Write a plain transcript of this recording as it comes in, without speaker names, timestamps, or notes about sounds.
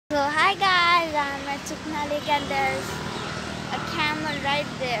Sukhna Lake and there's a camel right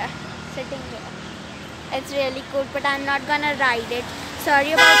there, sitting there. It's really cool, but I'm not gonna ride it.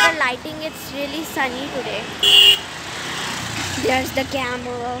 Sorry about the lighting, it's really sunny today. There's the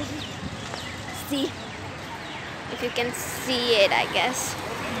camel. See, if you can see it, I guess.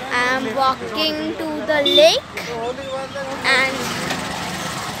 I'm walking to the lake, and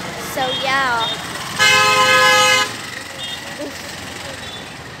so yeah.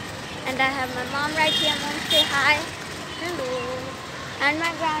 And I have my mom right here. Mom, say hi. Hello. And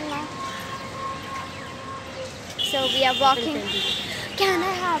my grandma. So we are walking. Can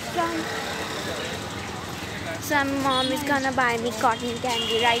I have some? Some mom is gonna buy me cotton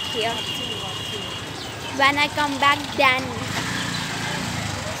candy right here. When I come back, then.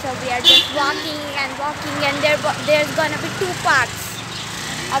 So we are just walking and walking, and there's gonna be two parts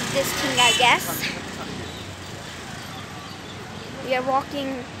of this thing, I guess. We are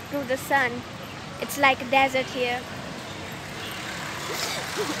walking through the sun. It's like a desert here.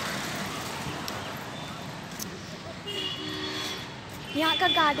 यहाँ का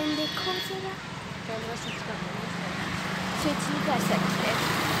garden देखो जरा. Switch नहीं कर सकते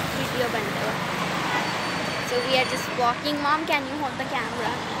video बनते हुए. So we are just walking. Mom, can you hold the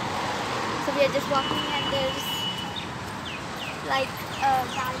camera? So we are just walking, and there's like a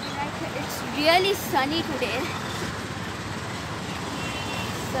garden right here. It's really sunny today.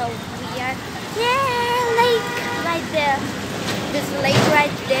 So we are, yeah, lake right there. This lake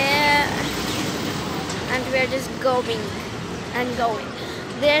right there, and we are just going and going.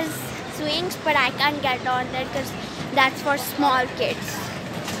 There's swings, but I can't get on that because that's for small kids,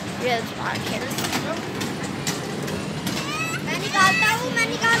 real small kids.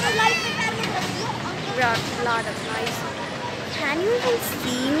 Lot of noise. Can you even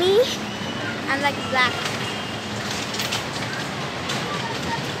see me? I'm like black.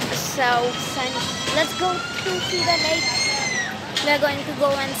 So sunny. Let's go to see the lake. We're going to go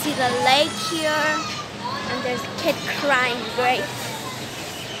and see the lake here. And there's a kid crying. Great.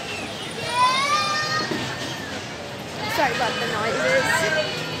 Sorry about the noises.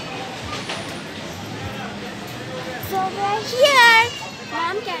 So we're here.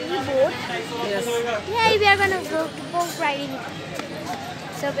 Mom, can we boat? Yes. Yeah, we are gonna go boat riding.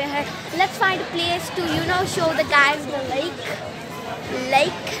 So we're here. Let's find a place to, show the guys the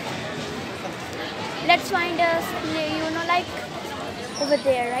lake. Let's find a, like over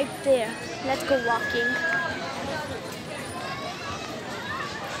there, right there. Let's go walking.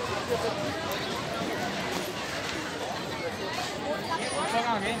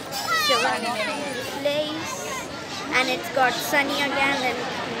 So we're walking in this place, and it's got sunny again and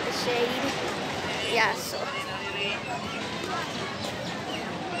in the shade. Yeah, so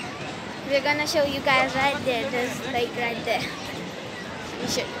we're gonna show you guys right there. There's lake right there. We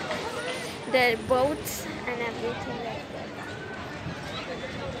should. The boats and everything right there.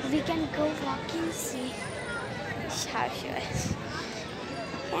 We can go walking, see how sure it is.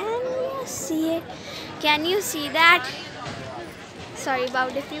 Can you see it? Can you see that? Sorry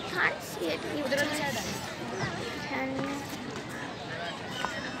about if you can't see it. Can you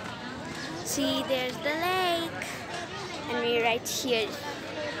see? There's the lake, and we're right here.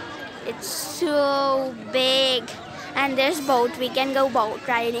 It's so big, and there's boat. We can go boat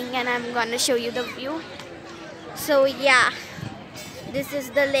riding, and I'm gonna show you the view. So yeah, this is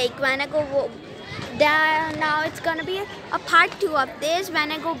the lake. When I go there, now it's gonna be a part 2 of this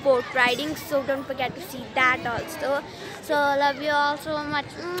when I go boat riding. So don't forget to see that also. So love you all so much.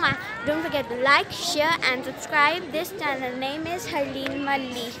 Don't forget to like, share, and subscribe. This channel name is Harleen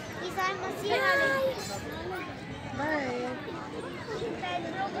Malli. Bye. Bye.